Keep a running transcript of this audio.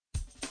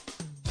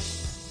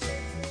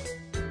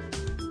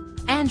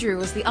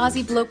Andrew is the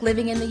Aussie bloke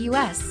living in the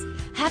US.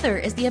 Heather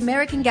is the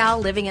American gal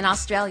living in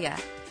Australia.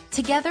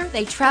 Together,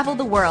 they travel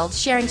the world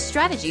sharing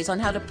strategies on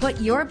how to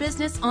put your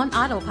business on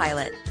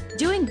autopilot.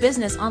 Doing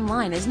business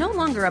online is no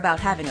longer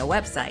about having a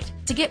website.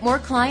 To get more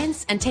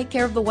clients and take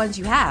care of the ones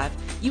you have,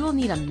 you will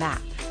need a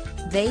map.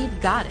 They've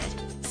got it.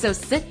 So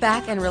sit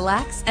back and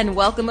relax and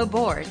welcome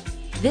aboard.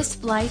 This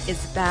flight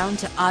is bound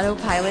to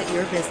autopilot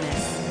your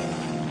business.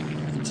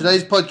 In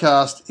today's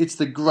podcast, it's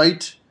the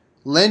great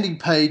landing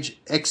page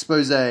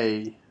expose.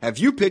 Have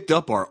you picked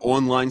up our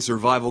online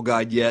survival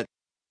guide yet?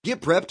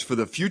 Get prepped for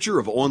the future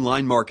of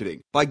online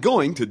marketing by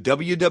going to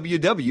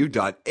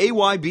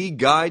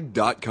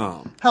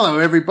www.aybguide.com. Hello,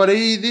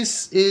 everybody.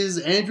 This is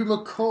Andrew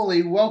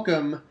McCauley.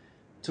 Welcome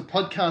to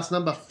podcast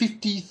number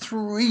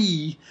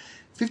 53.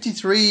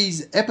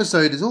 53's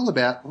episode is all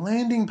about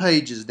landing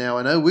pages. Now,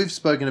 I know we've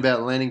spoken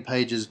about landing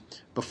pages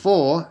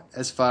before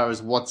as far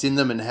as what's in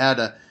them and how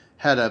to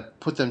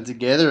put them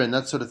together and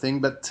that sort of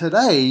thing. But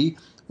today,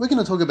 we're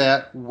going to talk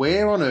about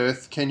where on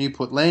earth can you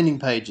put landing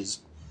pages.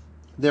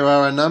 There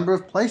are a number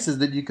of places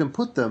that you can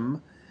put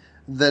them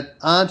that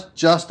aren't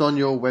just on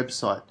your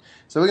website.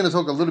 So we're going to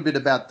talk a little bit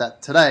about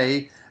that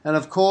today. And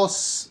of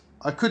course,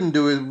 I couldn't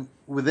do it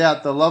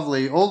without the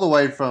lovely, all the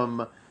way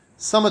from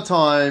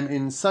summertime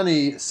in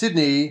sunny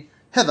Sydney,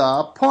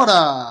 Heather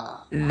Potter.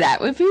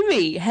 That would be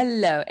me.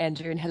 Hello,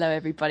 Andrew, and hello,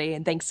 everybody.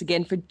 And thanks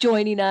again for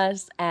joining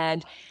us.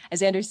 And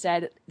as Andrew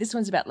said, this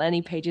one's about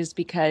landing pages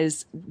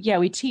because,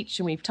 we teach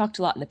and we've talked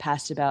a lot in the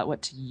past about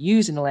what to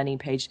use in a landing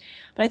page.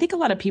 But I think a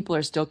lot of people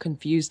are still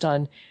confused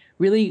on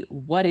really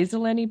what is a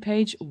landing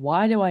page?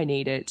 Why do I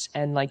need it?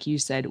 And like you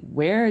said,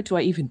 where do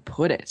I even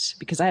put it?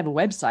 Because I have a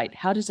website.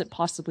 How does it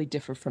possibly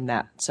differ from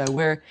that? So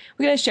we're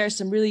going to share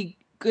some really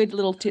good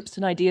little tips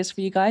and ideas for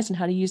you guys and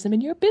how to use them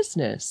in your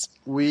business.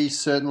 We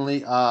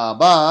certainly are.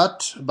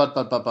 But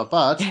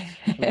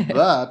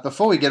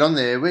before we get on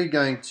there, we're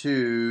going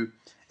to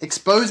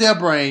expose our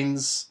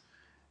brains,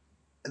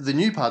 the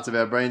new parts of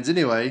our brains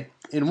anyway,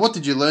 in what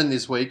did you learn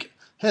this week?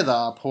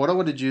 Heather Porter,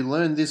 what did you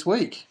learn this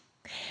week?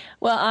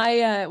 Well,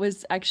 I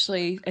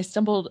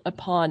stumbled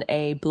upon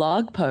a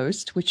blog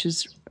post, which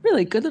is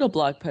really good little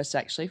blog post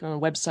actually from a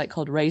website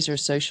called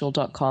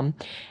RazorSocial.com.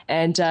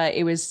 And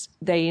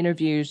they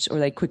interviewed, or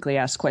they quickly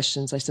asked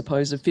questions, I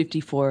suppose, of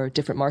 54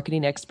 different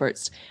marketing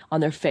experts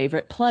on their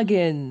favorite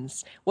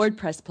plugins,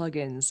 WordPress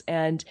plugins.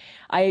 And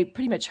I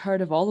pretty much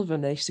heard of all of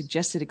them they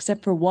suggested,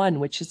 except for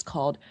one, which is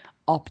called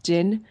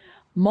Opt-in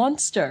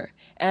Monster.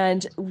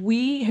 And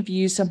we have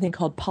used something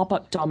called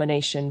pop-up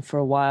domination for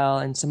a while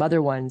and some other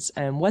ones.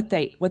 And what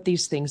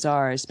these things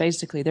are is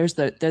basically they're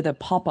the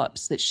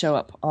pop-ups that show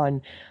up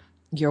on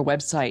your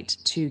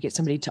website to get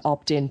somebody to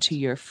opt in to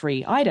your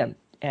free item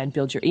and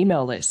build your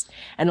email list.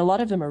 And a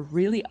lot of them are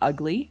really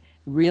ugly,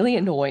 really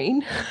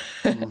annoying.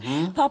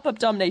 Mm-hmm. Pop-up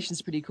domination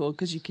is pretty cool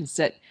because you can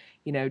set,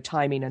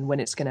 timing on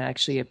when it's going to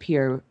actually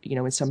appear,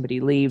 when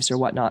somebody leaves or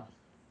whatnot.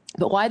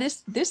 But why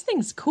this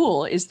thing's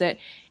cool is that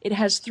it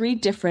has 3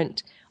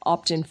 different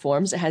opt-in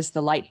forms. It has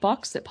the light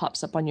box that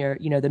pops up on your,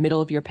 the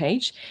middle of your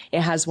page.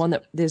 It has one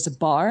that there's a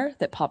bar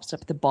that pops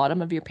up at the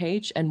bottom of your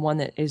page and one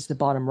that is the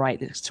bottom right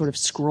that sort of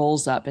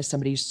scrolls up as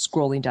somebody's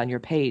scrolling down your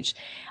page.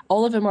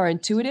 All of them are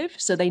intuitive,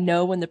 so they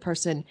know when the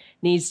person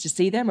needs to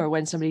see them or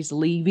when somebody's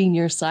leaving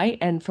your site.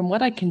 And from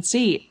what I can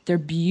see, they're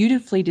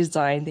beautifully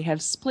designed. They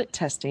have split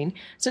testing.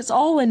 So it's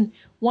all in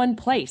one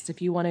place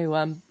if you want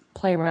to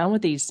play around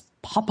with these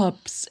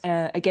pop-ups.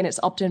 Again, it's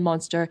Opt-in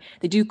Monster.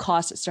 They do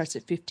cost. It starts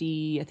at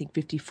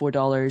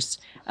 $54.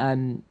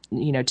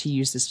 To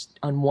use this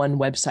on one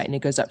website, and it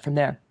goes up from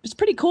there. It's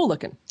pretty cool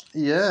looking.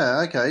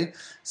 Yeah. Okay.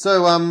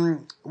 So,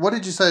 what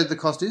did you say the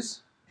cost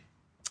is?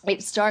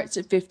 It starts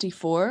at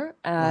 $54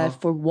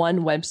 for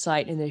one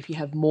website, and then if you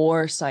have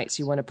more sites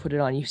you want to put it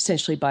on, you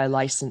essentially buy a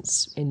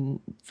license in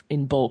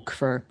bulk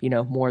for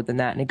more than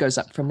that, and it goes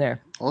up from there.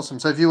 Awesome.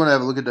 So, if you want to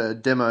have a look at a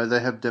demo,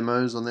 they have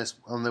demos on their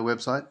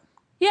website.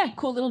 Yeah,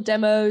 cool little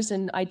demos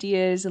and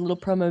ideas, a little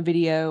promo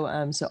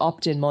video. So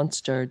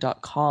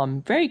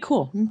optinmonster.com. Very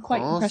cool. I'm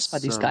quite impressed by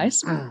these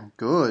guys.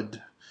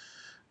 Good.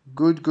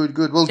 Well, I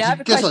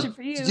have a question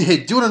for you. Yeah,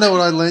 do you want to know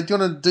what I learned? Do you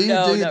want to do?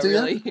 No, do not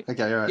really.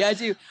 Okay, all right. Yeah, I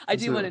do. I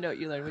do want to know what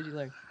you learned. What did you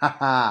learn?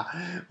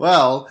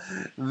 Well,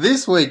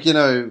 this week,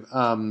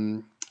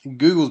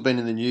 Google's been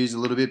in the news a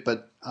little bit,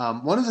 but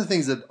one of the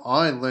things that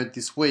I learned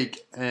this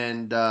week,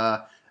 and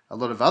a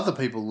lot of other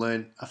people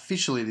learned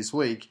officially this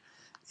week,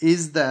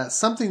 is that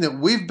something that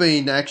we've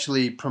been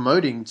actually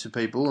promoting to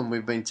people and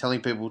we've been telling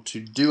people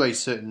to do a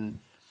certain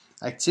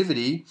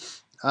activity,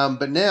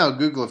 but now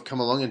Google have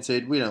come along and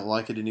said, we don't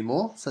like it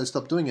anymore, so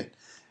stop doing it.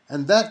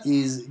 And that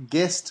is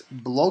guest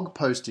blog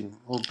posting,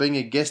 or being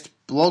a guest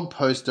blog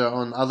poster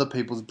on other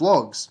people's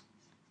blogs.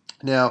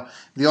 Now,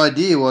 the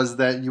idea was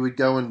that you would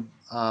go and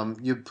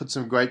you put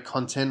some great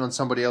content on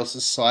somebody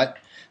else's site.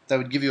 They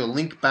would give you a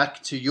link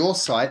back to your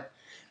site,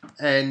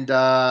 and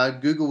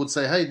Google would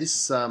say, hey,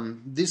 this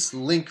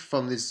link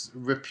from this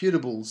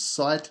reputable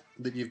site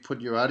that you've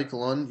put your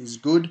article on is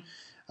good.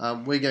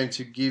 We're going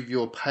to give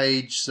your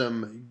page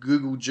some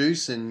Google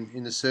juice, and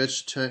in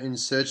search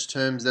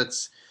terms,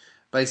 that's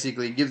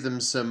basically give them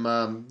some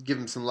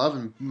love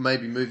and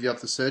maybe move you up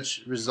the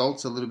search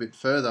results a little bit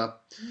further.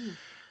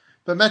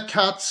 But Matt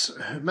Cutts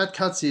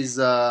is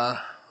I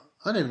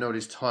don't even know what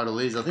his title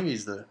is. I think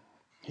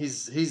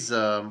he's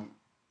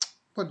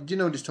what do you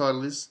know what his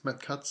title is?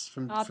 Matt Cutts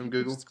from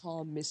Google. Just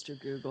call him Mr.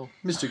 Google.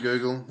 Mr.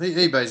 Google.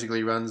 He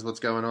basically runs what's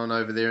going on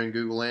over there in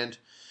Google land,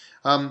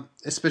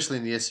 especially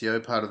in the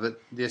SEO part of it,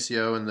 the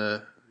SEO and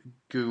the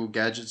Google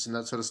gadgets and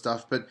that sort of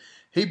stuff. But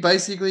he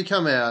basically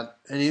come out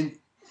and in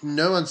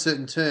no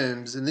uncertain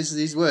terms, and this is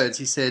his words,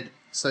 he said,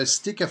 "So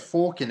stick a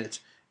fork in it.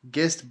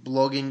 Guest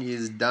blogging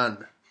is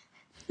done.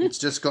 It's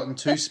just gotten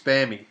too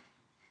spammy."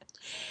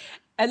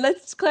 And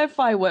let's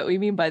clarify what we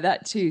mean by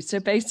that too. So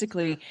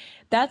basically,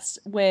 that's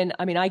when,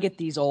 I mean, I get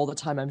these all the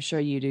time. I'm sure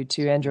you do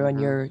too, Andrew, on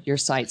your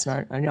sites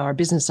and our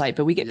business site.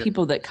 But we get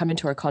people that come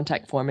into our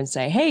contact form and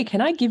say, "Hey,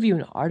 can I give you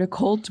an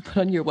article to put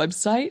on your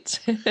website?"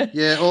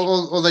 Yeah,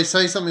 or they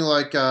say something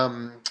like, I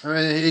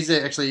mean, he's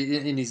actually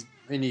in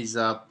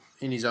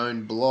his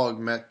own blog.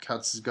 Matt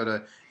Cutts has got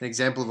an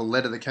example of a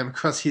letter that came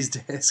across his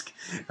desk,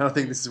 and I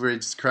think this is where he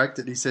just cracked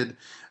it. He said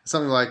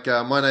something like,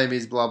 "My name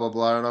is blah blah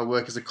blah, and I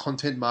work as a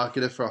content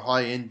marketer for a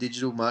high-end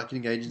digital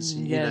marketing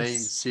agency in a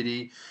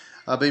city.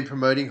 I've been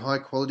promoting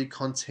high-quality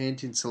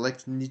content in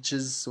select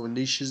niches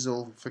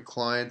or for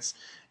clients,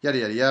 yada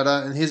yada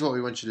yada. And here's what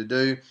we want you to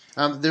do."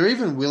 They're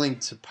even willing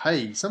to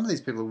pay. Some of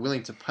these people are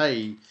willing to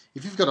pay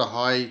if you've got a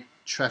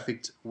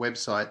high-trafficked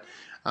website.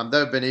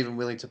 They've been even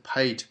willing to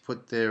pay to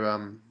put their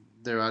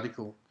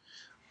article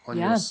on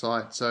your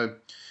site. So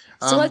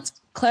let's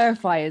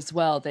clarify as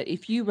well that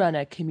if you run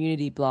a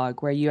community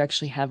blog where you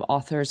actually have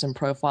authors and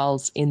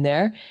profiles in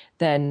there,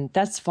 then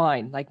that's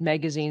fine. Like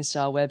magazine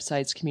style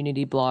websites,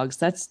 community blogs,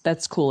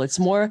 that's cool. It's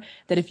more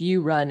that if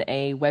you run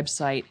a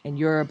website and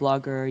you're a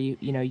blogger,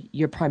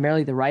 you're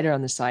primarily the writer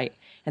on the site,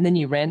 and then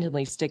you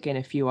randomly stick in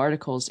a few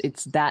articles,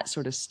 it's that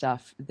sort of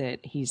stuff that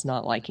he's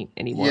not liking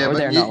anymore. Yeah, or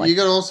but you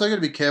got to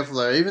be careful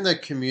though. Even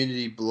that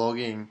community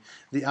blogging,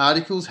 the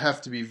articles have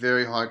to be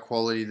very high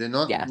quality. They're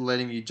not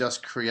letting you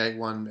just create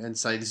one and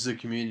say, "This is a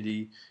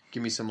community,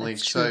 give me some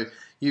links." So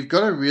you've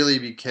got to really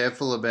be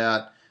careful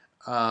about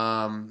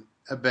where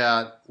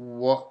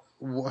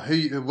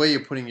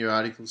you're putting your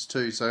articles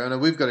to. So I know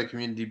we've got a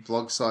community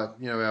blog site,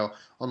 our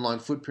Online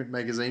Footprint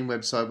magazine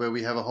website, where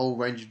we have a whole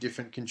range of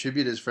different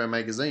contributors for our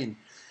magazine.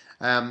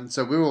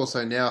 So we're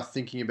also now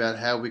thinking about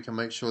how we can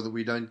make sure that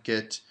we don't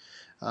get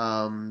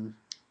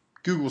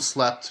Google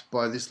slapped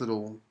by this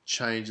little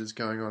change that's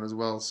going on as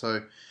well.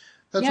 So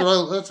that's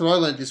what I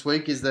learned this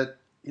week, is that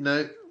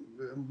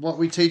what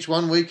we teach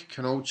one week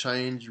can all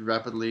change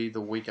rapidly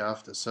the week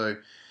after. So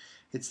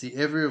it's the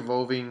ever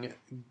evolving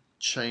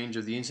change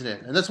of the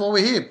internet, and that's why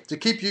we're here, to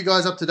keep you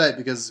guys up to date,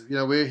 because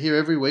we're here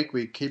every week.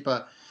 We keep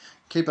our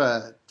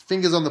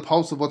fingers on the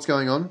pulse of what's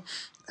going on.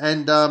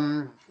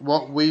 And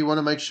what we want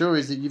to make sure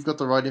is that you've got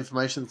the right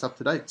information that's up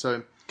to date.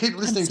 So keep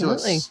listening to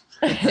us.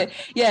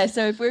 Yeah,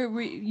 so if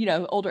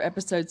we're, older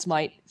episodes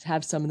might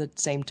have some of the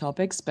same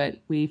topics, but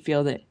we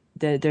feel that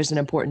there's an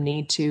important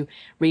need to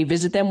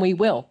revisit them. We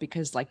will,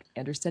 because like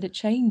Andrew said, it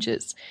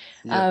changes.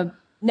 Yeah.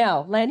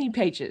 Now, landing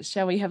pages.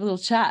 Shall we have a little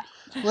chat?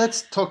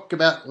 Let's talk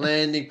about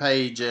landing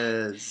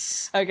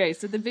pages. Okay,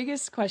 so the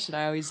biggest question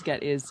I always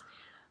get is,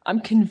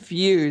 I'm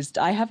confused.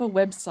 I have a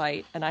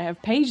website and I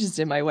have pages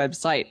in my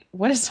website.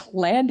 What is a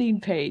landing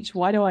page?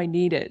 Why do I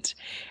need it?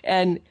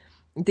 And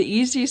the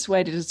easiest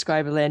way to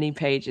describe a landing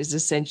page is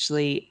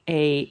essentially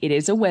it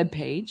is a web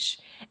page,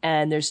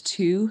 and there's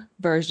two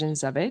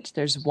versions of it.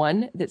 There's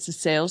one that's a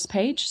sales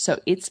page, so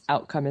its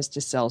outcome is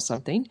to sell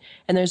something.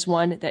 And there's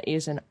one that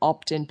is an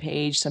opt-in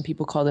page. Some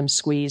people call them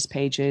squeeze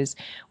pages,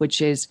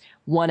 which is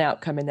one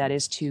outcome, and that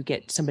is to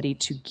get somebody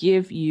to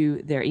give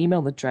you their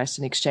email address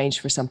in exchange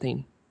for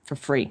something for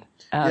free.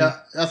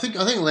 I think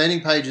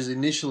landing pages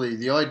initially,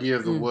 the idea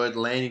of the word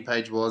landing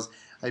page was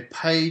a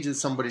page that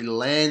somebody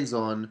lands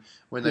on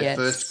when they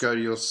first go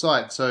to your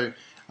site. So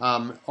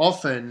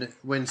often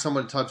when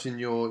someone types in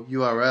your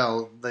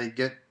URL,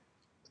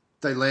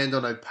 they land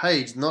on a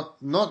page,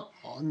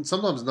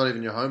 sometimes not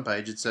even your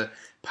homepage. It's a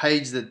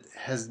page that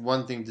has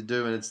one thing to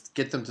do, and it's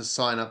get them to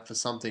sign up for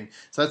something.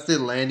 So that's their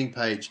landing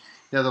page.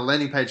 Now the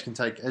landing page can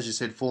take, as you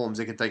said, forms.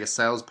 It can take a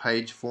sales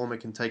page form. It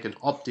can take an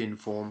opt-in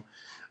form,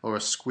 or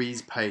a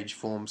squeeze page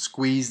form.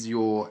 Squeeze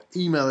your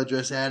email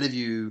address out of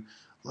you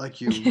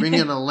like you're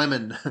ringing a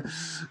lemon.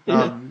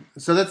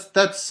 So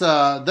that's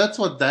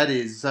what that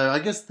is. So I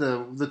guess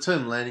the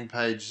term landing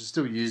page is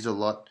still used a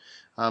lot,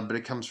 but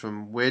it comes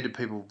from, where do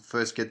people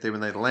first get there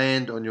when they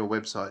land on your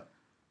website?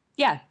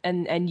 Yeah,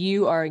 and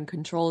you are in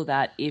control of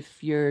that.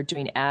 If you're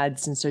doing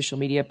ads and social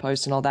media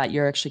posts and all that,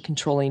 you're actually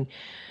controlling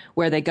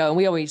where they go. And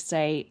we always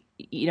say,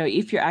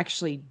 if you're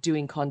actually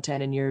doing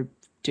content and you're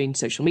doing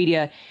social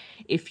media,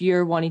 if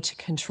you're wanting to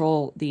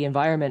control the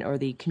environment or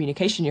the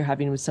communication you're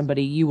having with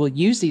somebody, you will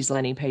use these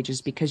landing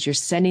pages because you're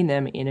sending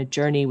them in a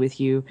journey with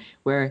you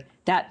where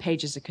that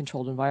page is a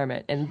controlled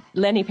environment. And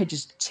landing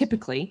pages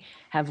typically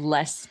have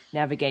less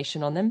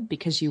navigation on them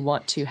because you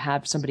want to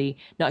have somebody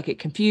not get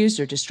confused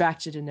or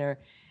distracted in their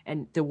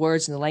and the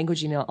words and the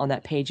languaging on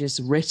that page is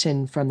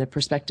written from the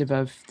perspective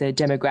of the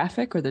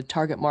demographic or the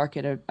target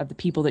market of the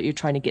people that you're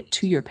trying to get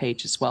to your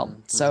page as well.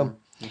 So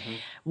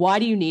why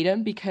do you need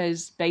them?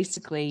 Because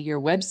basically your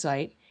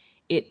website,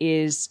 it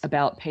is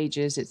about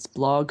pages, it's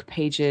blog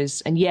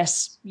pages. And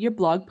yes, your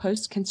blog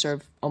posts can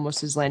serve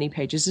almost as landing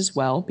pages as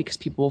well, because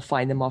people will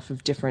find them off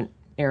of different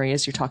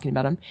areas you're talking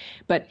about them.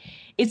 But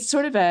it's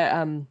sort of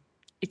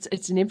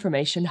it's an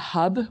information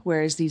hub,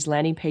 whereas these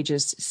landing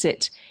pages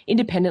sit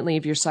independently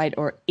of your site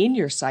or in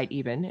your site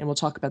even, and we'll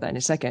talk about that in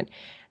a second,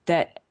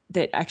 that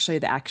actually are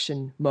the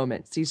action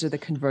moments. These are the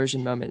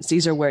conversion moments.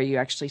 These are where you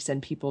actually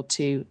send people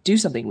to do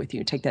something with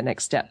you, take that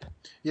next step.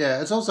 Yeah,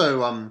 it's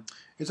also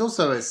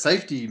a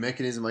safety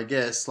mechanism, I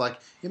guess. Like,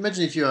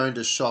 imagine if you owned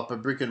a shop, a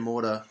brick and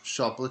mortar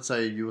shop. Let's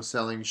say you were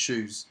selling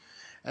shoes,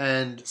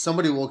 and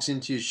somebody walks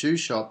into your shoe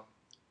shop.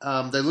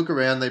 They look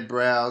around, they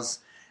browse,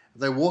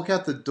 they walk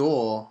out the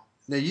door.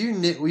 Now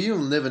you'll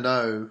never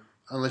know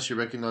unless you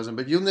recognize them,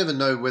 but you'll never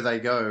know where they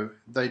go.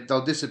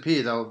 They'll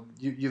disappear.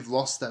 You've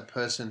lost that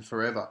person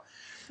forever.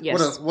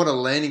 Yes. What a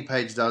landing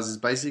page does is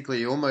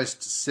basically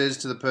almost says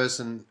to the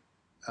person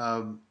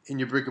in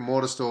your brick and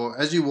mortar store,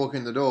 as you walk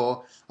in the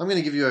door, I'm going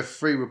to give you a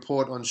free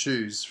report on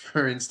shoes,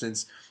 for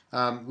instance.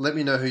 Let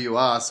me know who you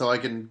are so I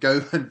can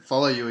go and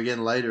follow you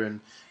again later and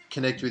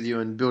connect with you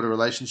and build a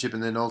relationship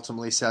and then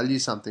ultimately sell you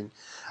something.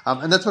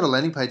 And that's what a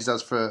landing page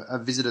does for a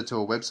visitor to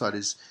a website,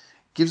 is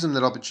gives them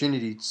that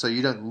opportunity so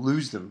you don't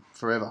lose them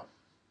forever.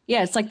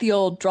 Yeah, it's like the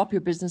old drop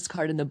your business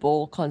card in the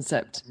bowl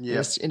concept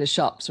Yep. in a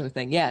shop sort of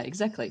thing. Yeah,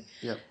 exactly.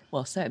 Yep.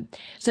 Well said.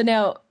 So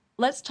now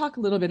let's talk a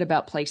little bit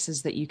about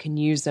places that you can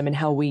use them and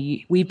how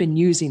we've been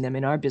using them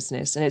in our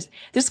business. And it's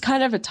this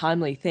kind of a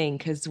timely thing,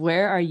 because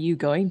where are you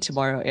going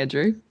tomorrow,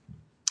 Andrew?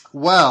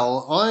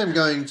 Well, I can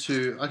go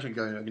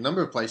to a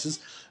number of places,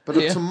 but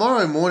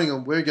tomorrow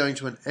morning we're going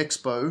to an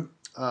expo.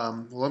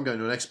 I'm going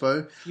to an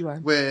expo. You are.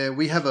 Where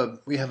we have a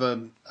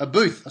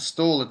booth, a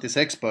stall at this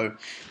expo,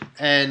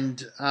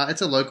 and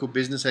it's a local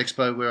business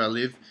expo where I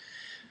live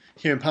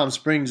here in Palm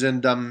Springs,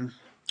 and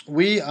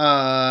we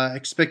are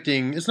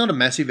expecting. It's not a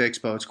massive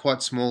expo; it's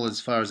quite small as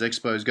far as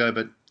expos go,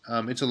 but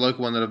it's a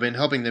local one that I've been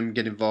helping them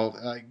get involved,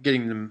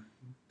 getting them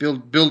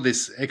build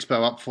this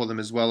expo up for them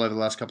as well over the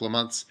last couple of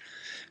months.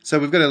 So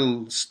we've got a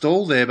little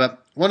stall there,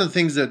 but one of the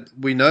things that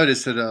we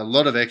noticed that a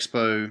lot of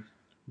expo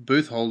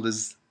booth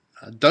holders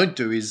don't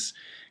do is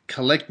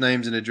collect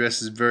names and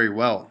addresses very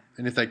well.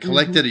 And if they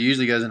collect it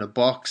usually goes in a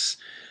box.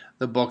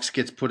 The box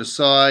gets put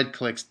aside,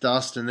 collects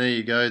dust, and there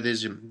you go.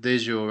 There's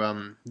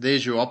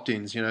your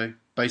opt-ins.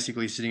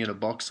 Basically sitting in a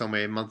box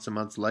somewhere months and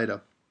months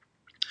later.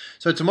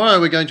 So tomorrow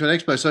we're going to an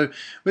expo. So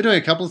we're doing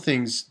a couple of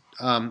things.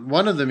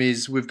 One of them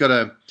is we've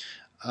got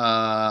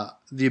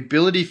the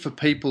ability for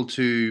people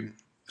to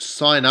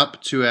sign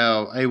up to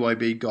our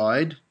AYB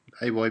guide.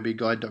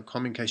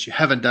 AYBguide.com, in case you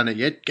haven't done it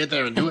yet. Get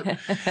there and do it.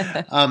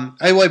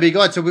 AYB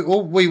Guide. So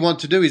all we want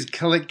to do is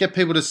get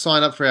people to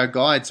sign up for our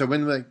guide. So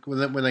when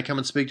they come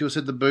and speak to us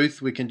at the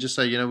booth, we can just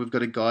say, we've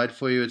got a guide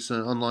for you. It's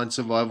an online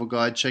survival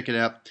guide. Check it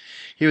out.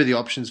 Here are the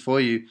options for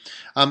you.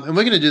 And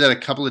we're going to do that a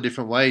couple of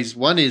different ways.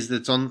 One is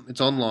that it's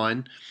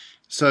online.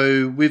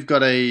 So we've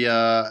got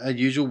a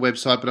usual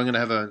website, but I'm going to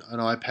have an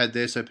iPad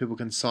there so people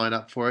can sign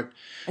up for it.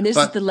 And this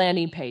is the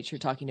landing page you're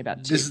talking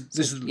about too.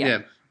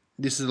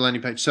 This is the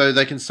landing page. So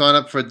they can sign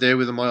up for it there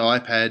with my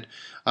iPad.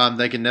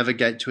 They can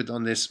navigate to it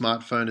on their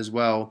smartphone as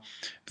well.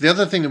 But the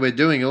other thing that we're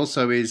doing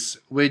also is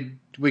we're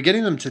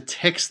getting them to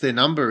text their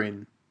number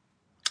in.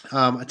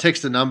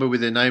 Text a number with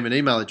their name and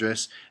email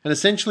address. And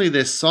essentially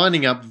they're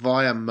signing up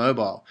via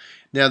mobile.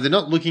 Now, they're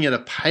not looking at a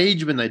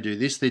page when they do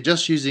this. They're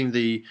just using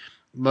the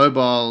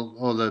mobile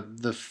or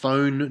the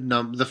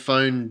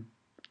phone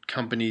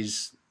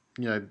company's,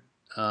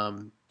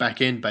 back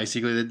end,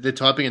 basically. They're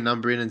typing a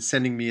number in and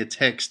sending me a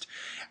text,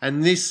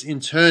 and this in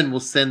turn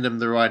will send them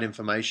the right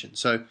information.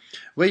 So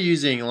we're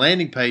using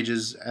landing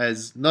pages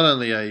as not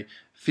only a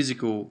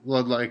physical,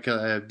 like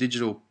a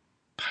digital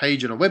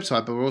page on a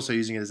website, but we're also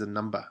using it as a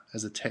number,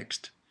 as a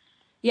text.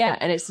 Yeah,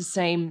 and it's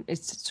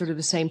sort of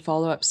the same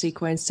follow-up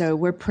sequence. So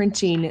we're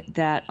printing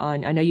that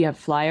on, I know you have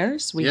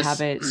flyers. We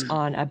have it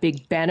on a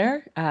big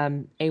banner,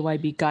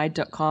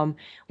 aybguide.com.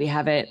 We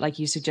have it, like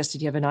you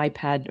suggested, you have an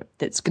iPad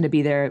that's going to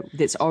be there,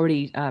 that's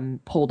already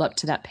pulled up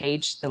to that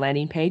page, the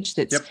landing page.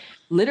 That's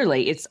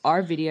literally, it's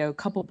our video, a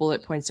couple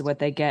bullet points of what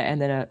they get, and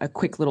then a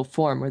quick little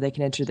form where they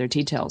can enter their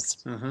details.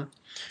 Mm-hmm.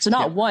 So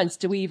not once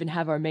do we even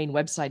have our main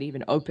website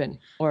even open,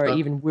 or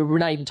even we're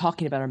not even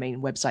talking about our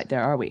main website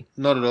there, are we?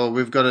 Not at all.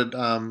 We've got it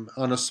on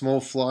a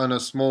small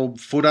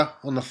footer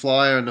on the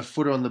flyer and a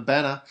footer on the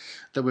banner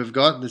that we've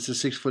got. It's a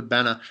 6-foot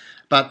banner.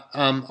 But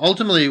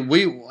ultimately,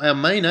 our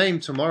main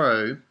aim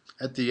tomorrow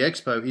at the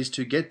expo is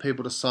to get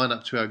people to sign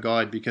up to our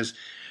guide, because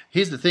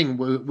here's the thing: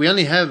 we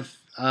only have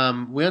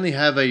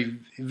a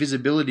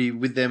visibility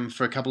with them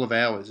for a couple of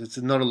hours. It's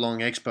not a long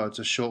expo; it's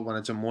a short one.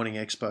 It's a morning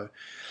expo.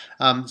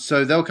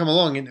 So they'll come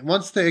along, and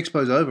once the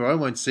expo's over, I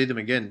won't see them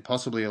again.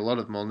 Possibly a lot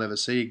of them I'll never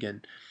see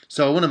again.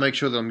 So I want to make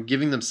sure that I'm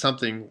giving them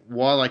something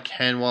while I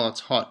can, while it's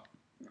hot.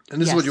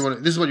 And this is what you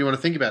want. This is what you want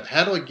to think about.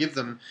 How do I give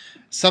them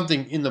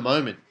something in the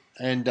moment?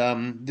 And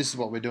this is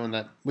what we're doing.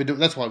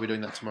 That's why we're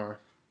doing that tomorrow.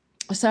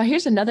 So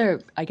here's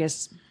another, I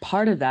guess,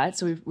 part of that.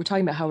 So we're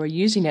talking about how we're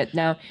using it.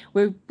 Now,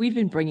 we've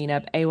been bringing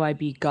up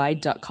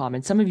aybguide.com,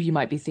 and some of you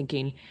might be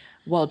thinking,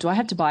 well, do I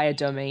have to buy a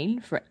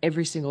domain for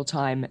every single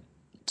time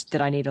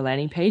that I need a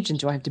landing page? And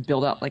do I have to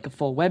build up like a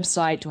full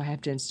website? Do I have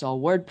to install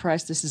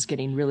WordPress? This is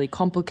getting really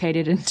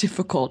complicated and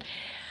difficult.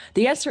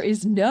 The answer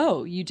is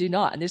no, you do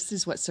not. And this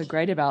is what's so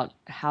great about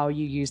how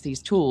you use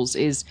these tools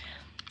is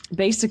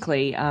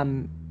basically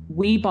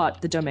we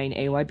bought the domain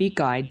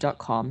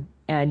aybguide.com.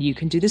 And you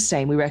can do the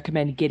same. We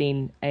recommend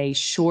getting a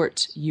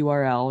short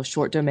URL,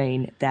 short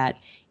domain that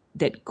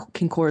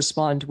can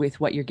correspond with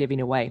what you're giving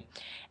away.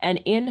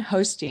 And in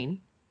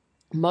hosting,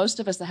 most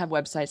of us that have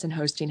websites and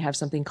hosting have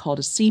something called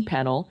a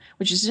cPanel,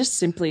 which is just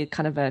simply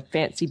kind of a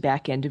fancy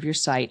back end of your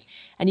site.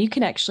 And you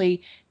can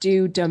actually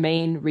do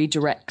domain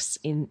redirects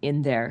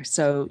in there.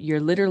 So you're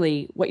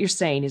literally, what you're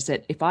saying is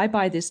that if I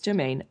buy this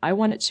domain, I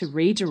want it to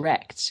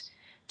redirect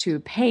to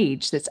a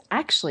page that's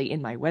actually in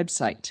my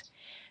website.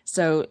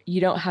 So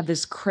you don't have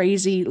this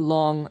crazy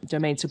long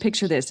domain. So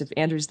picture this, if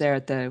Andrew's there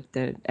at the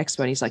expo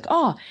and he's like,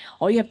 all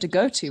you have to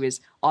go to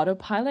is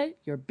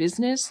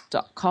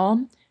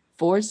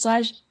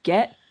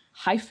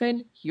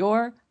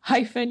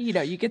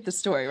autopilotyourbusiness.com/get-your-, you get the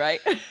story,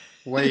 right?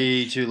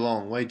 Way too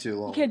long.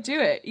 You can't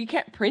do it. You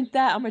can't print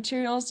that on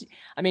materials.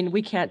 I mean,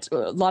 we can't,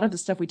 a lot of the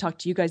stuff we talk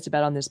to you guys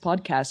about on this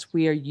podcast,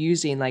 we are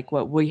using like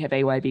what we have,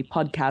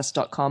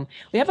 aybpodcast.com.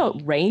 We have a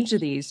range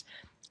of these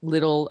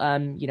little,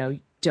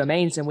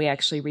 domains, and we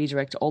actually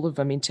redirect all of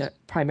them into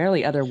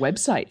primarily other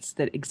websites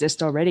that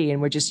exist already,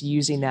 and we're just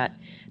using that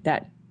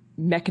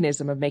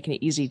mechanism of making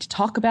it easy to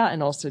talk about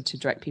and also to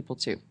direct people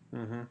to.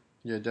 Mm-hmm.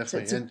 Yeah,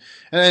 definitely. So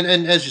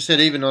and as you said,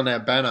 even on our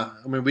banner,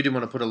 I mean, we didn't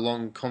want to put a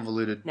long,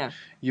 convoluted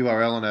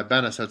URL on our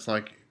banner, so it's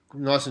like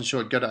nice and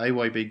short. Go to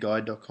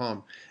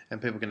aybguide.com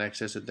and people can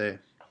access it there.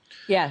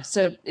 Yeah,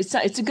 so it's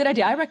a good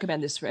idea. I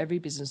recommend this for every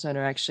business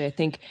owner, actually. I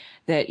think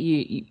that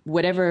you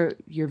whatever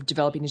you're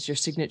developing is your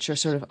signature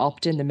sort of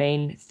opt-in, the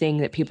main thing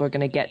that people are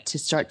going to get to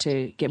start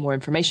to get more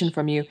information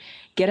from you.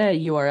 Get a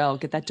URL,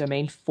 get that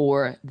domain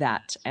for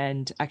that,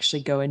 and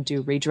actually go and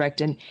do redirect.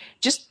 And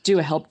just do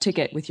a help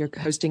ticket with your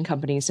hosting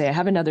company and say, I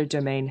have another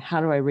domain. How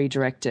do I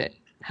redirect it?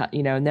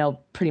 And they'll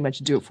pretty much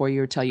do it for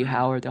you or tell you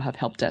how, or they'll have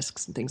help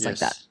desks and things like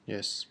that.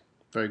 Yes,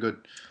 very good.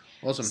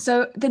 Awesome.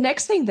 So the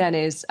next thing then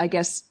is, I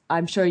guess,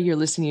 I'm sure you're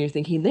listening, you're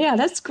thinking, yeah,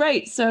 that's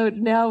great. So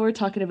now we're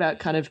talking about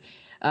kind of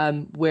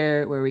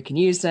where we can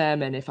use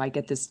them and if I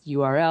get this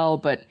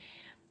URL, but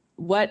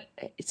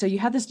so you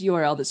have this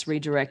URL that's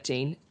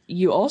redirecting.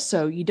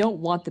 You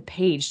don't want the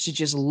page to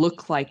just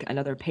look like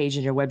another page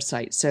in your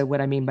website. So what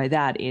I mean by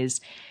that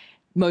is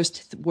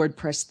most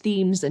WordPress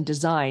themes and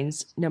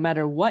designs, no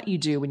matter what you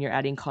do when you're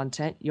adding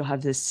content, you'll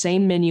have the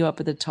same menu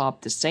up at the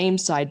top, the same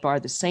sidebar,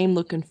 the same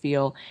look and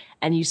feel,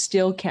 and you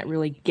still can't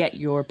really get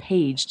your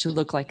page to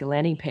look like a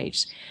landing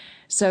page.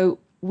 So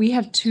we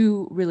have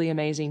two really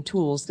amazing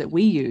tools that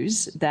we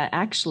use that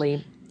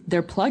actually,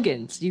 they're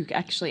plugins. You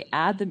actually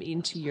add them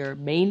into your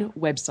main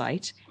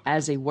website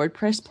as a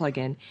WordPress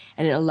plugin,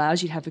 and it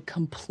allows you to have a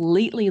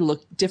completely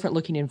different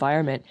looking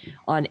environment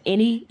on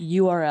any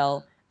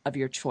URL of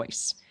your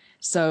choice.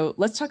 So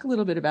let's talk a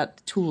little bit about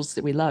the tools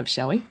that we love,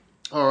 shall we?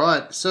 All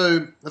right.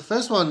 So the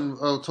first one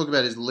I'll talk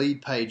about is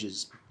Lead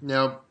Pages.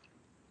 Now,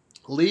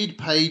 Lead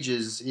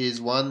Pages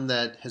is one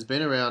that has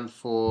been around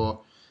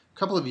for a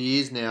couple of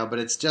years now, but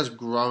it's just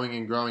growing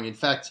and growing. In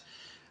fact,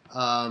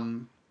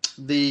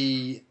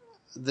 the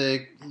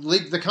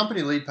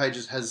company Lead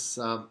Pages has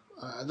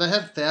they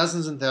have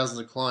thousands and thousands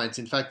of clients.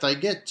 In fact, they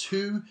get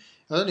I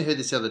only heard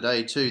this the other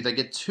day too. They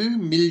get 2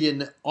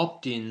 million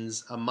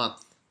opt-ins a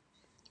month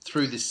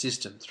through this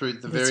system, through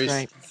the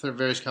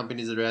various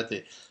companies that are out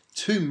there.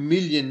 2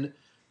 million,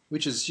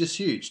 which is just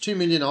huge, 2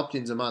 million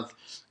opt-ins a month.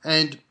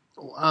 And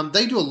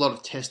they do a lot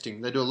of testing.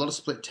 They do a lot of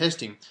split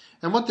testing.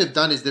 And what they've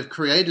done is they've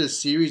created a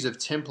series of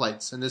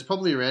templates, and there's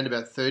probably around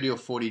about 30 or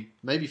 40,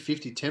 maybe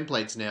 50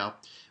 templates now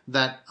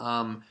that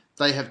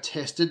they have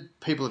tested.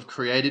 People have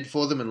created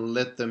for them and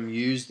let them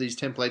use these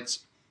templates.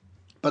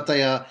 But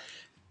they are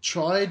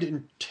tried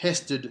and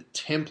tested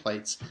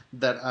templates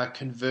that are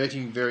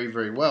converting very,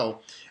 very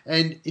well.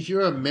 And if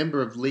you're a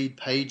member of Lead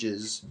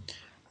Pages,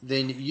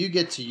 then you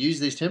get to use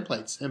these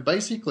templates. And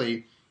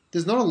basically,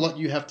 there's not a lot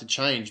you have to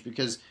change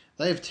because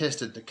they have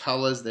tested the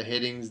colors, the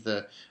headings,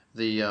 the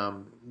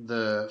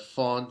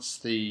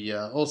fonts,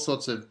 all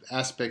sorts of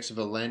aspects of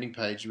a landing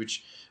page,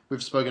 which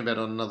we've spoken about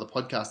on another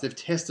podcast. They've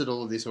tested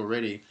all of this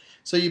already.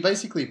 So you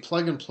basically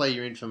plug and play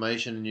your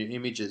information and your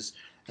images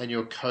and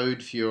your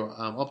code for your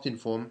opt-in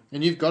form,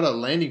 and you've got a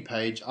landing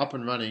page up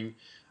and running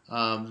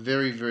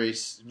very, very,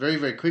 very,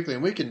 very quickly.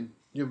 And we can,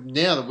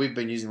 now that we've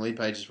been using Lead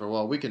Pages for a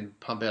while, we can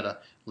pump out a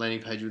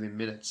landing page within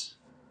minutes.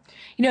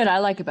 You know what I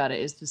like about it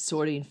is the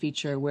sorting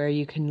feature where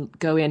you can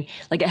go in,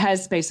 like it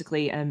has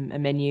basically a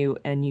menu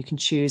and you can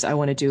choose, I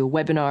want to do a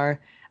webinar,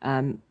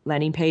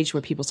 landing page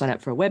where people sign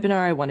up for a webinar.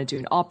 I want to do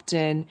an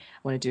opt-in. I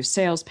want to do a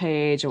sales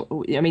page.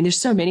 I mean, there's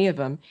so many of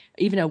them,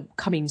 even a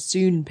coming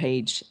soon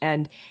page.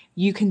 And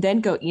you can then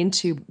go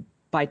into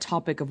by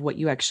topic of what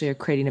you actually are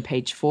creating a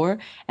page for.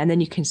 And then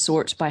you can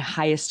sort by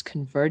highest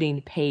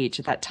converting page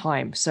at that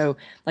time. So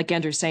like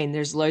Andrew's saying,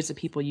 there's loads of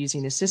people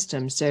using the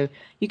system. So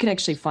you can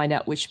actually find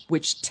out which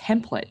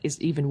template is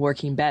even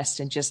working best,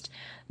 and just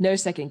no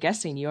second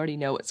guessing. You already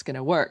know what's going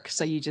to work.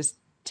 So you just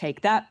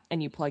take that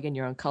and you plug in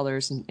your own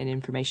colors and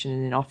information,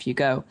 and then off you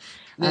go.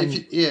 Now,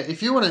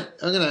 if you want to,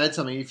 I'm going to add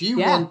something. If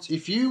you are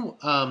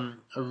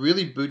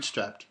really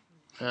bootstrapped,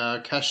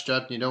 cash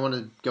strapped, and you don't want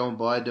to go and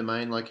buy a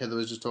domain like Heather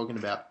was just talking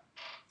about,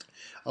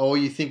 or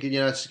you think, it's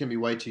just going to be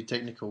way too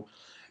technical,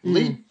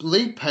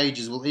 Lead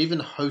Pages will even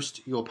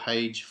host your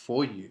page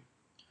for you.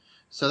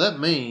 So that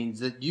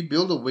means that you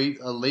build a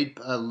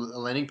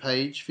landing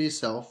page for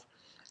yourself,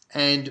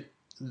 and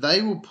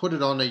they will put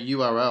it on a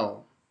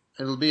URL.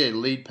 It'll be a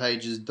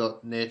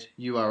leadpages.net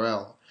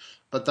URL,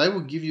 but they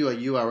will give you a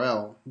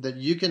URL that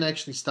you can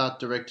actually start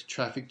direct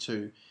traffic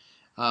to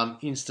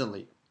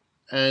instantly.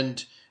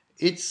 And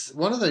it's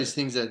one of those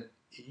things that,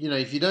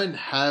 if you don't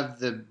have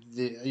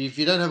if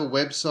you don't have a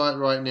website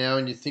right now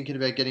and you're thinking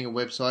about getting a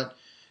website,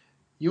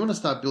 you want to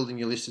start building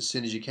your list as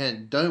soon as you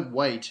can. Don't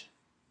wait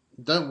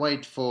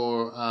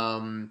for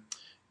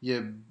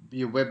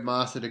your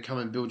webmaster to come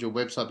and build your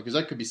website, because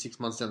that could be 6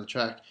 months down the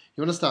track.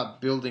 You want to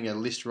start building a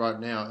list right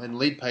now, and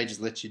Lead Pages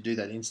lets you do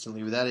that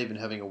instantly without even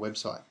having a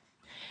website.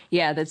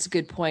 Yeah, that's a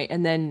good point.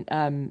 And then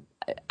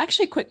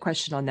actually a quick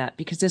question on that,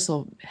 because this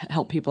will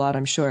help people out,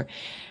 I'm sure.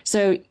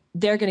 So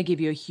they're going to give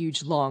you a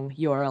huge long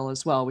URL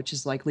as well, which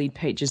is like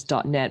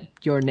leadpages.net,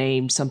 your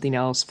name, something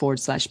else, / blah,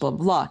 blah,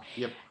 blah.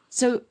 Yep.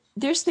 So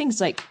there's things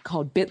like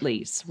called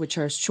bit.lys, which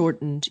are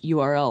shortened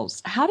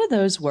URLs. How do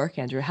those work,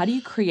 Andrew? How do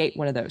you create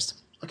one of those?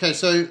 Okay,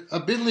 so a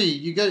bit.ly,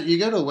 you go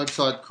to a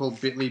website called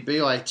bit.ly,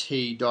 bit.ly,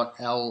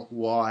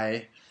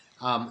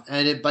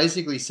 and it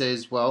basically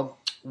says, well,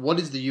 what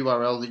is the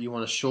URL that you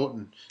want to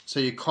shorten?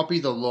 So you copy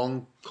the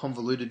long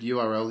convoluted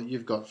URL that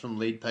you've got from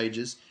Lead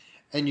Pages,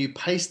 and you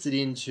paste it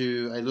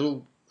into a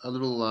little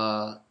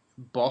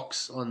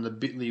box on the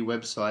bit.ly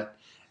website,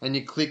 and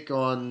you click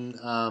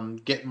on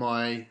get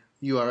my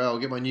URL,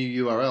 get my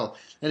new URL,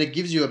 and it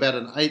gives you about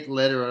an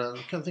 8-letter, I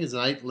think it's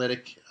an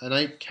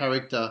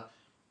 8-character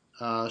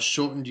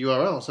shortened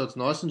URL. So it's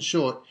nice and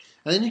short,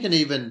 and then you can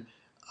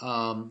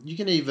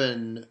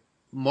even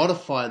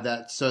modify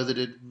that so that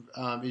it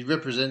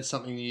represents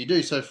something that you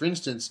do. So for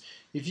instance,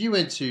 if you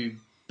went to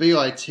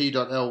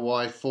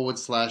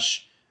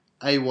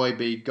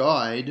bit.ly/AYB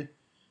guide,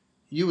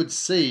 you would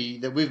see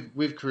that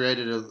we've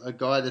created a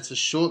guide that's a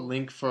short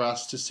link for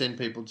us to send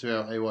people to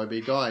our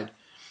AYB guide.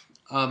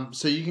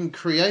 So you can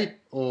create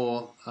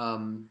or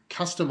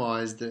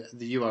customize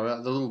the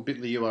URL, the little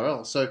bit.ly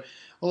URL. So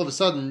all of a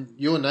sudden,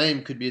 your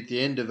name could be at the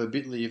end of a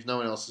bit.ly if no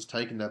one else has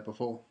taken that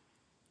before.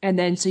 And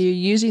then, so you're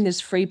using this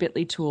free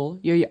bit.ly tool.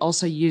 You're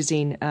also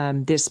using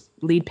this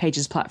Lead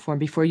Pages platform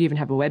before you even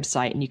have a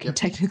website, and you can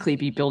technically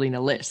be building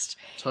a list.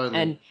 Totally.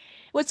 And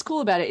what's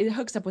cool about it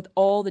hooks up with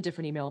all the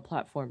different email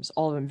platforms,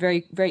 all of them,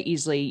 very, very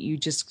easily. You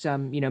just,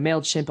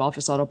 MailChimp,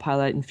 Office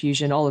Autopilot,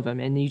 Infusion, all of them,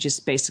 and you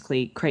just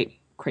basically create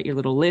your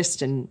little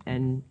list,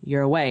 and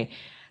you're away.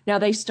 Now,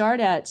 they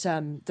start at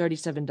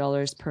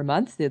 $37 per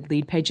month, the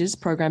Lead Pages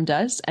program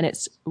does, and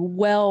it's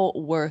well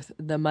worth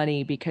the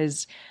money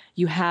because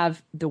you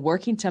have the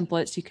working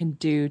templates. You can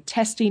do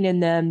testing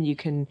in them.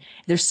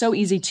 They're so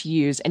easy to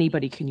use.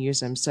 Anybody can use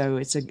them. So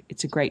it's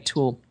a great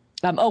tool.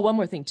 One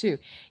more thing too.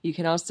 You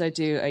can also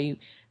do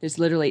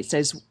it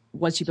says,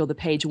 once you build the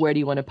page, where do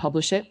you want to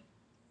publish it?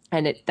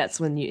 And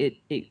that's when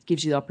it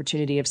gives you the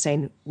opportunity of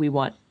saying, we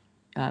want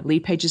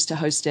Lead Pages to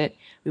host it.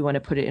 We want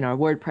to put it in our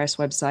WordPress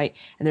website.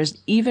 And there's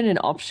even an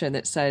option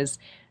that says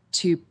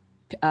to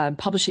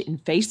publish it in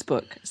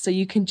Facebook. So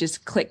you can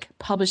just click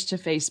publish to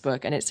Facebook,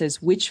 and it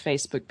says which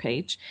Facebook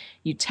page.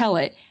 You tell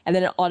it, and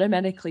then it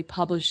automatically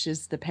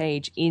publishes the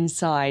page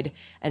inside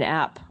an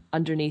app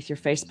underneath your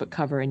Facebook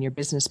cover and your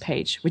business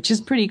page, which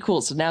is pretty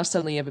cool. So now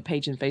suddenly you have a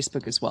page in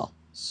Facebook as well.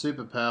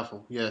 Super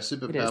powerful. Yeah,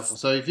 super powerful.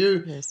 Is. So if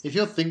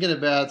you're thinking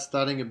about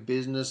starting a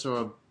business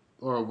or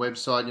a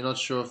website, you're not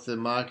sure if the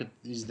market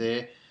is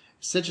there,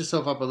 set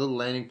yourself up a little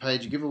landing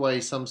page, give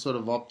away some sort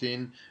of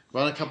opt-in,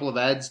 run a couple of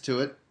ads to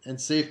it, and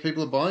see if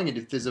people are buying it.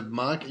 If there's a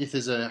market, if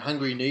there's a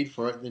hungry need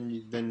for it, then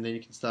you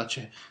can start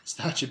your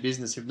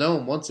business. If no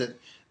one wants it,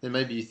 then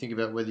maybe you think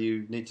about whether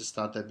you need to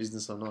start that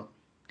business or not.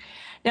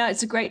 Now,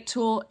 it's a great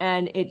tool,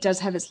 and it does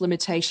have its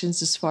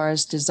limitations as far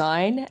as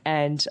design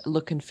and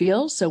look and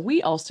feel. So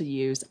we also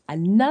use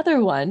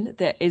another one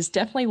that is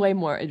definitely way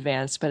more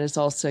advanced, but it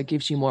also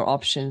gives you more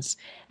options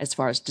as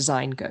far as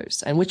design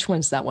goes. And which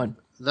one's that one?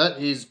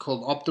 That is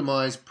called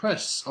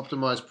OptimizePress.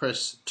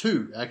 OptimizePress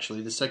 2,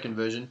 actually, the second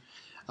version.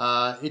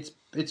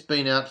 It's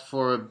been out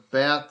for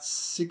about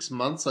 6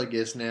 months, I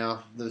guess,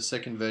 now, the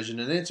second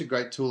version, and it's a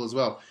great tool as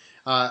well.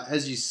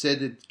 As you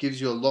said, it gives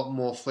you a lot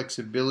more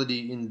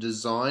flexibility in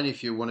design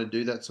if you want to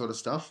do that sort of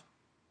stuff.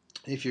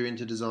 if you're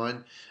into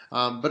design.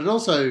 But it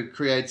also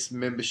creates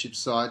membership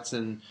sites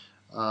and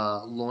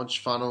launch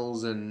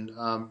funnels and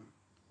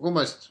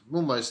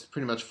almost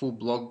pretty much full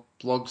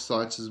blog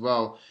sites as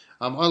well.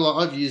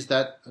 I've used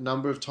that a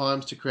number of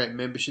times to create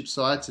membership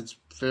sites. It's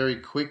very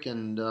quick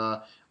and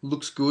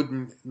looks good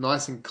and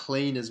nice and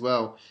clean as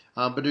well.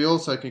 But we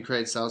also can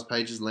create sales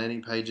pages,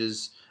 landing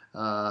pages,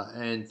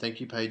 and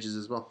thank you pages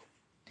as well.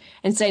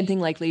 And same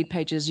thing like lead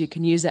pages, you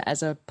can use it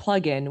as a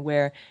plugin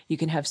where you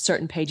can have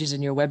certain pages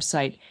in your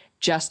website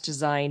just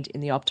designed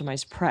in the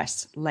optimized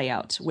press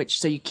layout,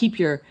 which so you keep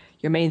your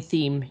main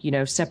theme,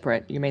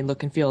 separate, your main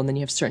look and feel, and then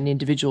you have certain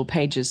individual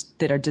pages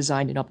that are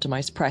designed in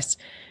optimized press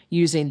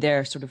using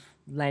their sort of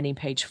landing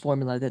page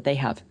formula that they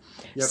have.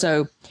 Yep.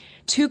 So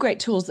two great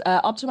tools.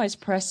 Optimized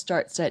Press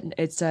starts at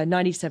it's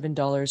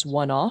 $97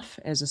 one-off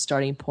as a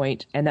starting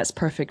point, and that's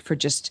perfect for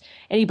just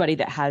anybody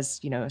that has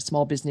a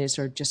small business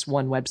or just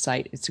one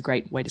website. It's a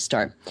great way to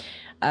start.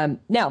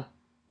 Now,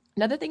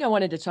 another thing I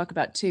wanted to talk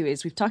about too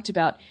is we've talked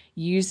about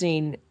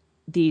using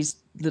these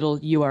little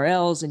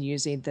URLs and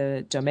using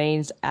the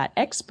domains at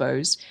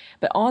expos,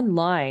 but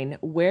online,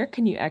 where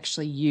can you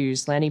actually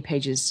use landing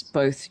pages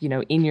both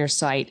in your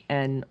site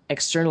and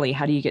externally?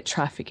 How do you get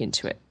traffic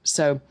into it?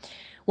 So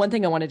one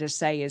thing I wanted to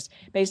say is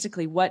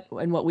basically what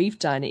we've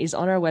done is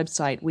on our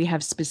website, we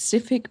have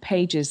specific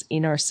pages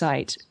in our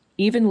site,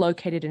 even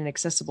located and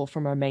accessible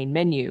from our main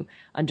menu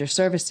under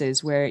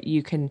services, where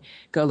you can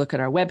go look at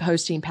our web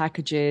hosting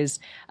packages.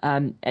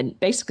 And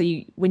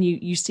basically, when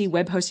you see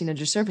web hosting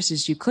under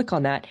services, you click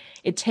on that,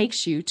 it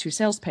takes you to a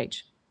sales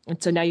page.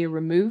 And so now you're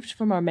removed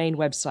from our main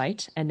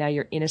website, and now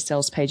you're in a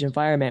sales page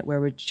environment where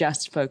we're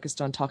just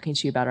focused on talking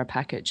to you about our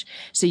package.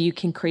 So you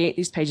can create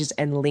these pages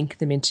and link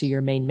them into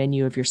your main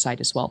menu of your site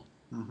as well.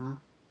 Mm-hmm.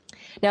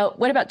 Now,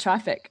 what about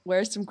traffic? Where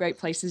are some great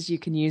places you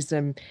can use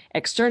them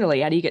externally?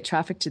 How do you get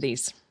traffic to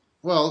these?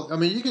 Well, I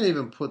mean, you can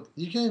even put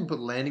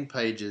landing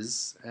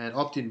pages and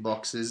opt-in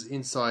boxes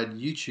inside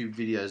YouTube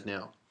videos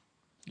now.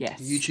 Yes.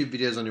 YouTube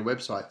videos on your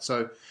website.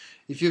 So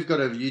if you've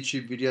got a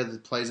YouTube video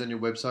that plays on your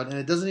website, and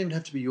it doesn't even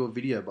have to be your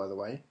video, by the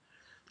way.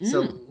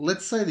 So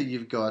let's say that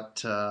you've got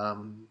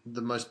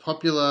the most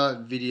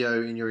popular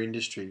video in your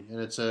industry, and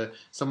it's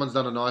someone's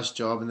done a nice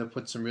job and they've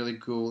put some really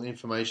cool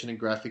information and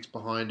graphics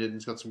behind it, and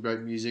it's got some great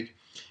music,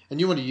 and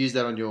you want to use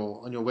that on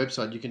your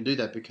website. You can do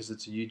that because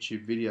it's a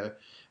YouTube video.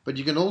 But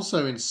you can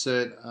also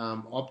insert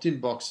opt-in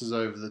boxes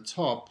over the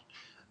top.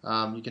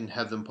 You can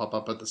have them pop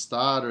up at the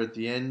start or at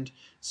the end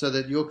so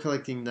that you're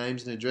collecting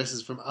names and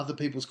addresses from other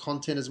people's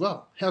content as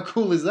well. How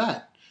cool is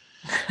that?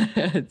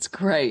 It's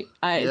great.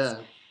 Yeah.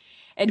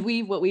 And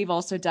what we've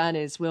also done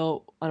is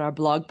on our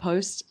blog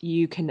post,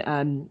 you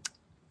can,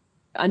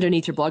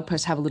 underneath your blog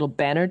post, have a little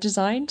banner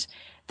designed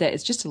that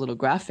it's just a little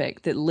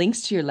graphic that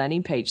links to your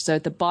landing page. So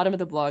at the bottom of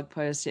the blog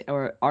post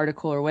or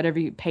article or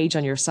whatever page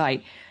on your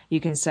site,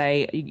 you can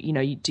say,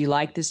 do you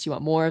like this? Do you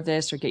want more of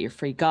this? Or get your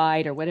free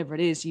guide or whatever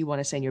it is you want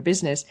to say in your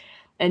business.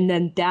 And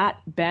then that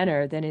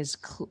banner then is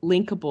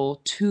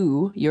linkable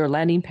to your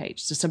landing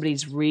page. So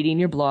somebody's reading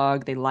your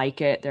blog, they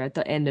like it, they're at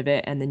the end of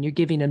it, and then you're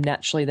giving them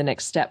naturally the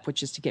next step,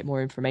 which is to get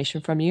more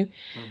information from you.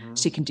 Mm-hmm.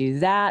 So you can do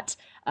that.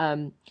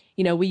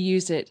 We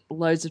use it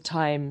loads of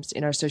times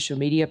in our social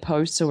media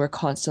posts. So we're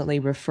constantly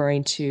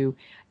referring to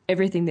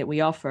everything that we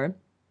offer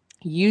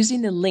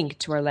using the link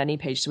to our landing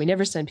page. So we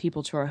never send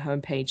people to our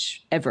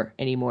homepage ever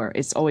anymore.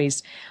 It's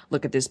always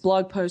look at this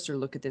blog post or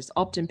look at this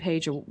opt-in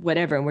page or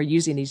whatever. And we're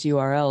using these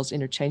URLs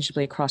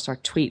interchangeably across our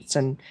tweets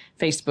and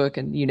Facebook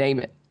and you name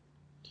it.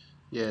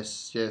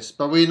 Yes.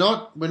 But we're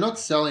not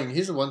selling.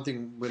 Here's the one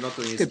thing we're not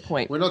doing. Good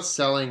point. We're not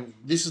selling.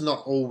 This is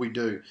not all we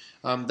do.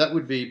 That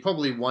would be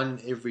probably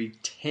 1 every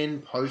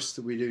 10 posts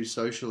that we do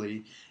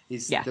socially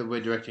that we're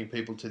directing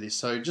people to this.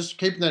 So just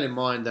keeping that in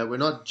mind, that we're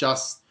not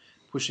just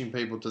pushing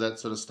people to that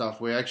sort of stuff.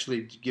 We're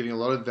actually giving a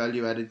lot of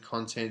value-added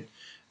content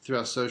through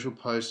our social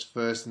posts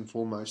first and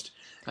foremost.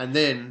 And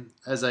then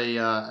as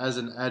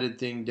an added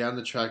thing down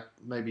the track,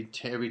 maybe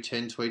every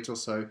 10 tweets or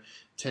so,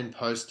 10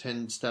 posts,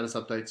 10 status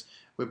updates,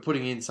 we're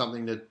putting in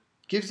something that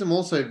gives them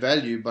also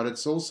value, but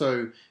it's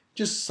also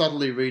just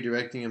subtly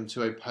redirecting them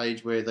to a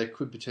page where they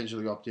could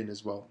potentially opt in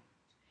as well.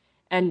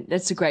 And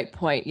that's a great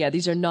point. Yeah,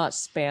 these are not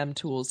spam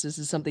tools. This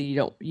is something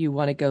you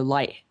want to go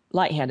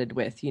light-handed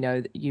with.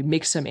 You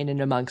mix them in and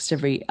amongst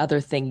every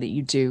other thing that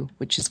you do,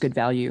 which is good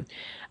value.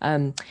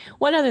 One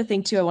other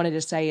thing too I wanted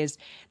to say is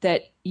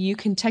that you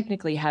can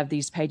technically have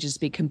these pages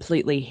be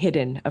completely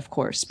hidden, of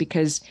course,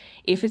 because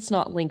if it's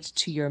not linked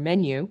to your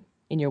menu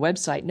in your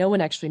website, no one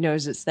actually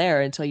knows it's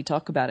there until you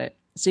talk about it.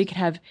 So you can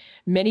have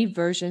many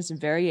versions and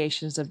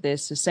variations of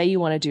this. So say you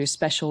want to do a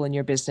special in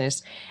your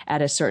business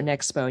at a certain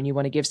expo and you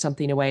want to give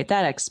something away at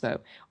that expo,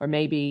 or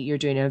maybe you're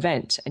doing an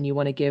event and you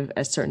want to give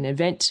a certain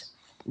event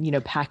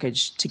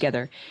package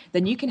together,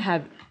 then you can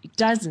have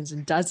dozens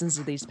and dozens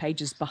of these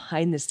pages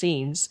behind the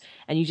scenes,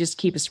 and you just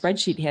keep a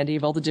spreadsheet handy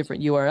of all the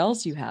different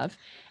URLs you have,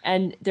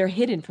 and they're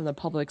hidden from the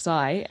public's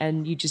eye,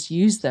 and you just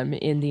use them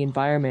in the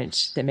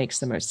environment that makes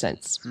the most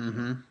sense.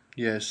 Mm-hmm.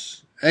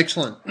 Yes.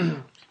 Excellent.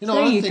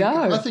 There you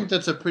go. I think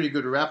that's a pretty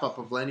good wrap-up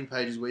of landing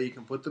pages where you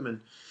can put them,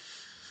 and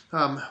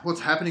what's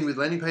happening with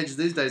landing pages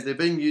these days. They're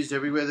being used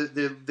everywhere.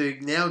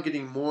 They're now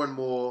getting more and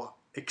more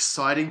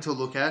exciting to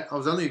look at. I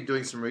was only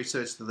doing some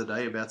research the other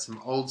day about some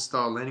old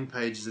style landing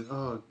pages, and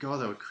oh god,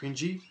 they were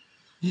cringy.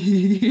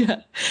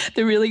 Yeah,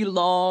 the really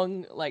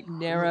long, like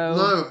narrow.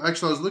 No,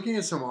 actually, I was looking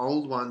at some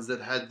old ones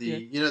that had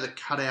the the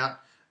cutout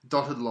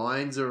dotted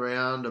lines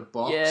around a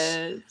box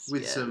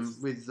with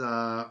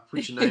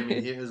put your name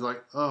in here. It was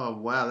like, oh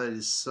wow, that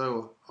is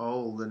so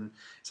old. And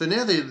so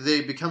now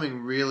they're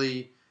becoming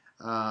really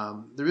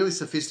they're really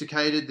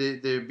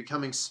sophisticated. They're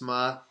becoming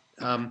smart.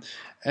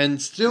 And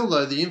still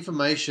though, the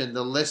information,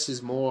 the less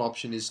is more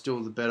option is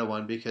still the better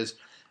one, because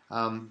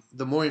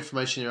the more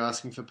information you're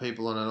asking for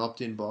people on an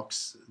opt-in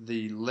box,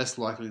 the less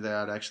likely they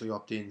are to actually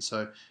opt in.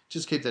 So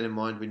just keep that in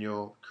mind when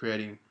you're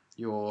creating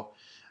your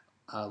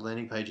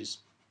landing pages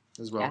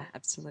as well. Yeah,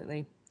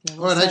 absolutely. Yeah,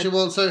 all right, Aisha.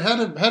 Well, so how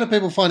do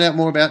people find out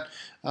more about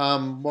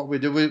what we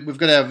do? We've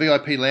got our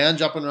VIP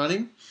lounge up and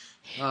running.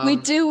 We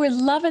do. We're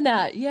loving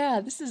that.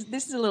 Yeah, this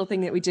is a little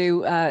thing that we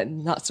do.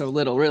 Not so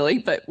little, really,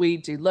 but we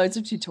do loads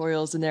of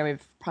tutorials in there. We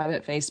have a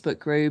private Facebook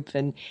group,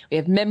 and we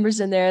have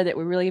members in there that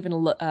we're really having a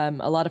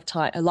lot of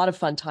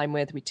fun time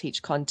with. We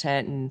teach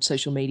content and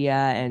social media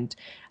and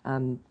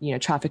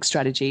traffic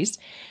strategies.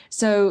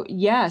 So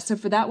yeah, so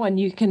for that one,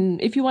 you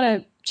can, if you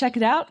want to check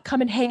it out,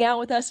 come and hang out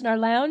with us in our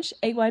lounge.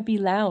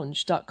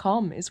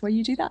 ayblounge.com is where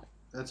you do that.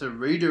 That's a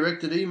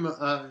redirected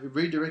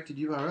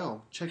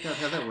URL. Check out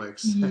how that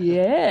works.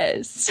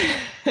 Yes.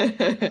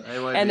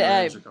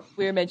 And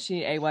we were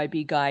mentioning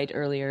AYB Guide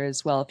earlier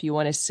as well. If you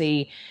want to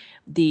see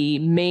the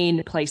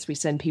main place we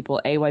send people,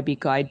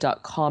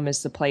 aybguide.com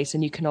is the place.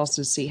 And you can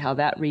also see how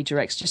that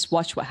redirects. Just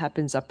watch what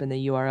happens up in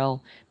the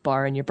URL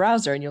bar in your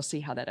browser, and you'll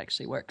see how that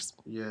actually works.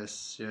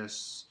 Yes.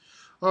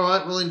 All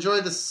right, well,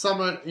 enjoy the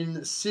summer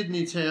in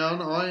Sydney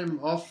town. I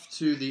am off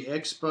to the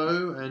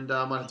expo, and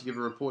I might have to give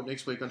a report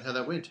next week on how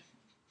that went.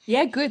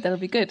 Yeah, good. That'll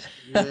be good.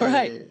 Yeah. All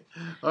right.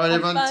 All right,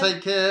 everyone,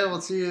 take care. We'll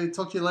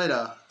talk to you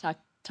later.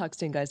 Talk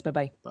soon, guys.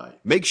 Bye-bye. Bye.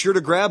 Make sure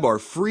to grab our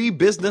free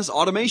business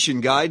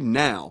automation guide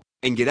now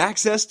and get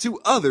access to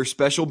other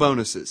special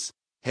bonuses.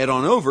 Head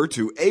on over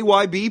to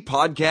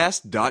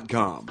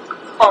aybpodcast.com.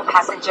 All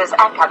passengers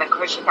and cabin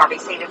crew should now be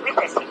seated with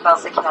their seatbelts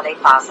securely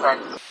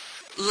fastened.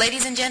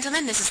 Ladies and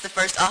gentlemen, this is the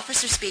first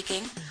officer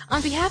speaking.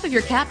 On behalf of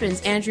your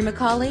captains, Andrew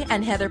McCauley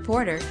and Heather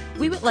Porter,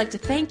 we would like to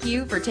thank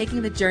you for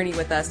taking the journey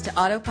with us to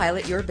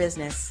autopilot your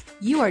business.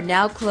 You are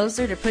now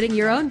closer to putting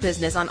your own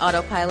business on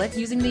autopilot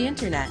using the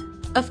internet.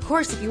 Of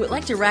course, if you would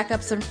like to rack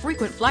up some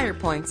frequent flyer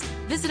points,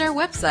 visit our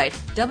website,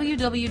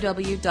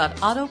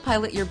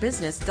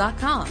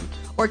 www.autopilotyourbusiness.com,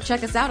 or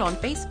check us out on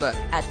Facebook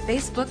at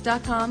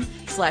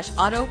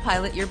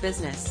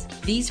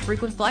facebook.com/autopilotyourbusiness. These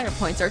frequent flyer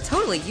points are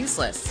totally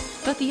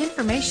useless, but the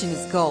information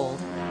is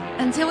gold.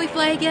 Until we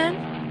fly again,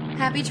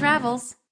 happy travels.